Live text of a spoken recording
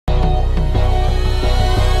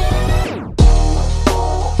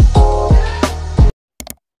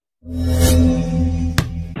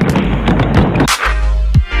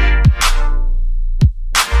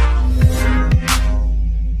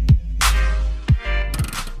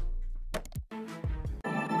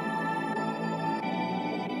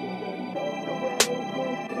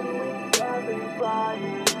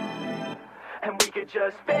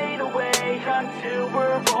just fade away until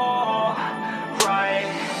we're all right.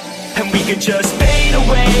 And we could just fade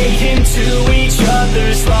away into each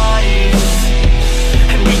other's lives.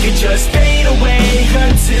 And we could just fade away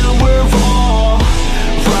until we're all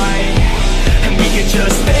right. And we could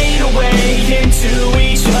just fade away into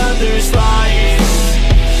each other's lives.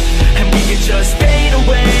 And we could just fade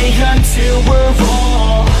away until we're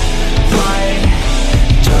all right.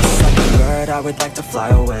 Just like a bird, I would like to fly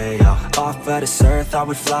away, yo. Off of this earth, I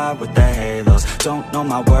would fly with the halos. Don't know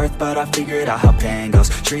my worth, but I figured out how pain goes.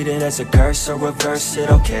 Treat it as a curse or reverse it,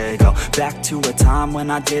 okay, go back to a time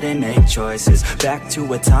when I didn't make choices. Back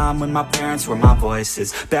to a time when my parents were my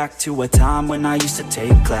voices. Back to a time when I used to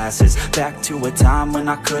take classes. Back to a time when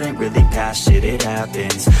I couldn't really pass shit, it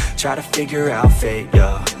happens. Try to figure out fate,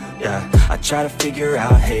 yo, yeah. I try to figure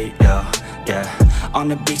out hate, yo, yeah. On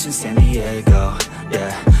the beach in San Diego,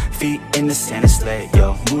 yeah. Feet in the sand, it's late,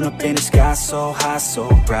 yo. Moon up in the sky, so high, so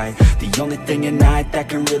bright. The only thing at night that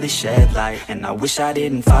can really shed light. And I wish I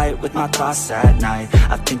didn't fight with my thoughts at night.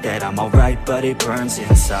 I think that I'm alright, but it burns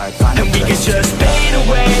inside. And we could just fade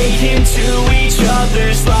away into each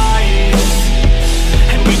other's lives.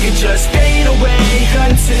 And we could just fade away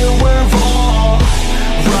until we're all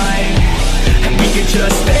right. And we could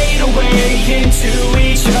just fade away into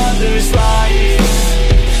each other's lives.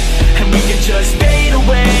 And we could just fade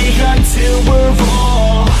away until we're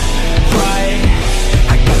all right.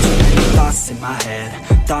 I got too many thoughts in my head,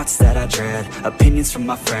 thoughts that I dread, opinions from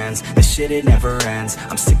my friends. This shit, it never ends.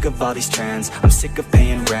 I'm sick of all these trends, I'm sick of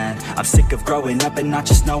paying rent. I'm sick of growing up and not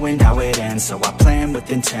just knowing how it ends. So I plan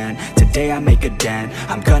with intent, today I make a dent.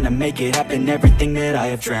 I'm gonna make it happen, everything that I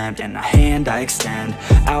have dreamt. And a hand I extend,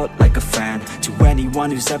 out like a friend, to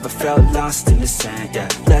anyone who's ever felt lost in the sand. Yeah,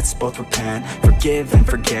 let's both repent, forgive and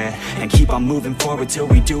forget, and keep on moving forward till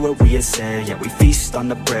we do what we had said. Yeah, we feast on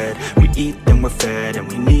the bread, we eat then we're fed. And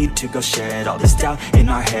we need to go shed all this doubt in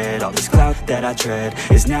our head. All this cloud that I dread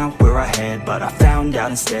is now where I head. But I found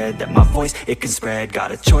out instead that my voice, it can spread.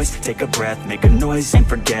 Got a choice, take a breath, make a noise and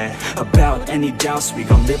forget about any doubts. We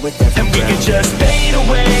gon' live with every breath. And we could just fade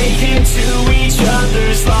away into each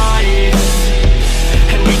other's lives.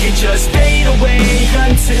 And we could just fade away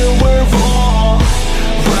until we're all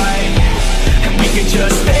right. And we could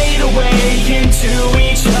just fade away into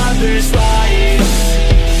each other's lives.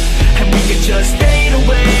 And we could just fade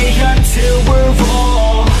away until we're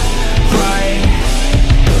all right.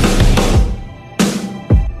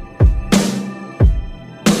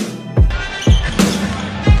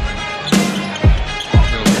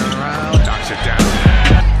 He'll turn around, knocks it down.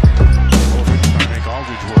 Horford trying to make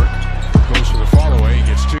Aldridge work. Goes for the Fadeaway,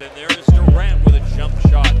 gets two. And there is Durant with a jump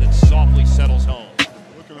shot that softly settles home.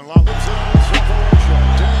 Looking a lot.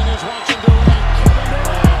 Dan is watching Durant.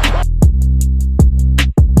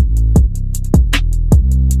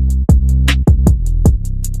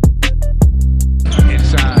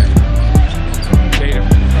 Inside. Tatum.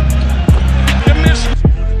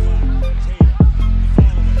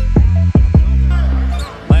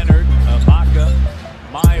 Leonard, Ibaka,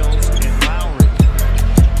 Miles, and Lowry.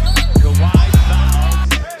 Kawhi fouls.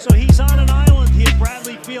 So he's on an island here,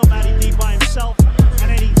 Bradley Field, Matty D by himself, and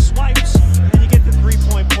then he swipes, and you get the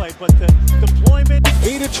three-point play. But the deployment...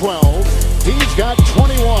 8-12. He's got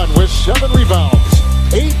 21 with 7 rebounds.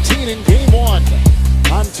 18 in game 1.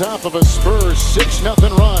 On top of a Spurs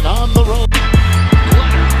 6-0 run on the road.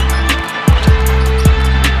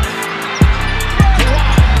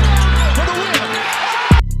 For the win.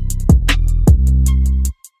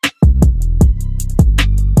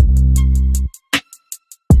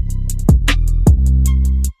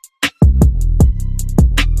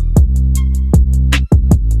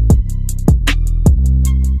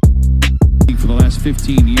 For the last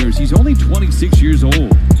 15 years, he's only 26 years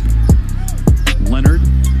old. Leonard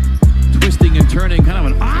twisting and turning, kind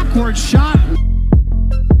of an awkward shot.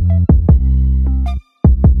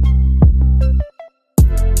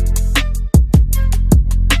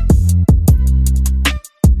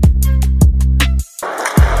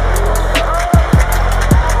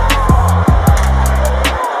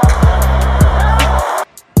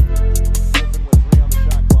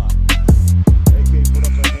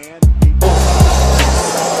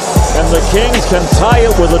 And the Kings can tie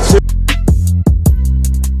it with a 2.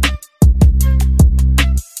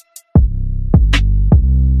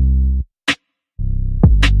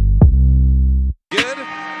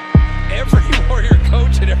 Every Warrior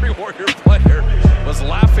coach and every Warrior player was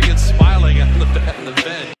laughing and smiling on the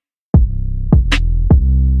bench.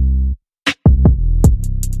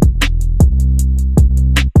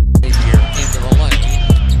 Here into the lane.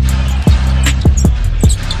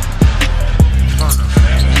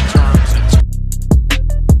 Turner turns it.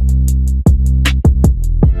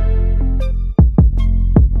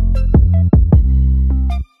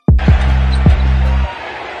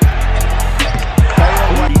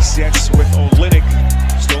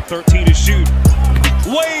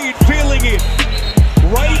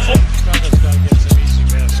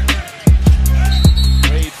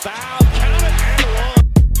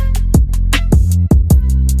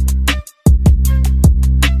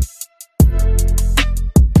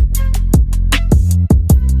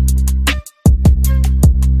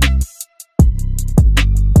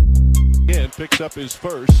 and picks up his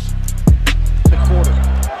first. The quarter.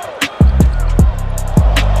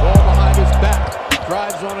 Ball behind his back.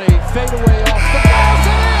 Drives on a fadeaway off the glass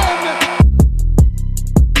and in!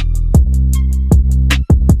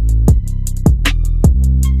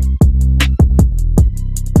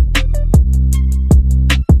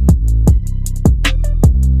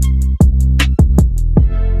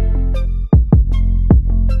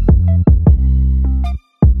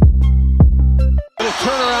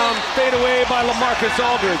 Turnaround fadeaway by LaMarcus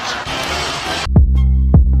Aldridge.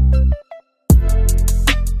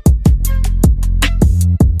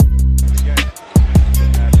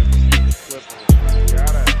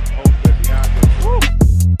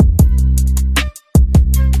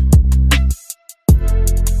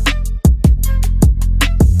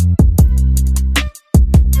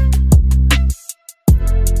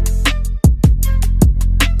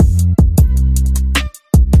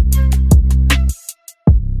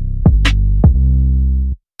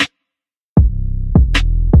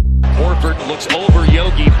 Horford looks over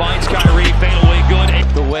Yogi, finds Kyrie, fadeaway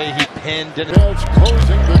good. The way he pinned and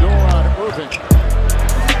Closing the door on Irving.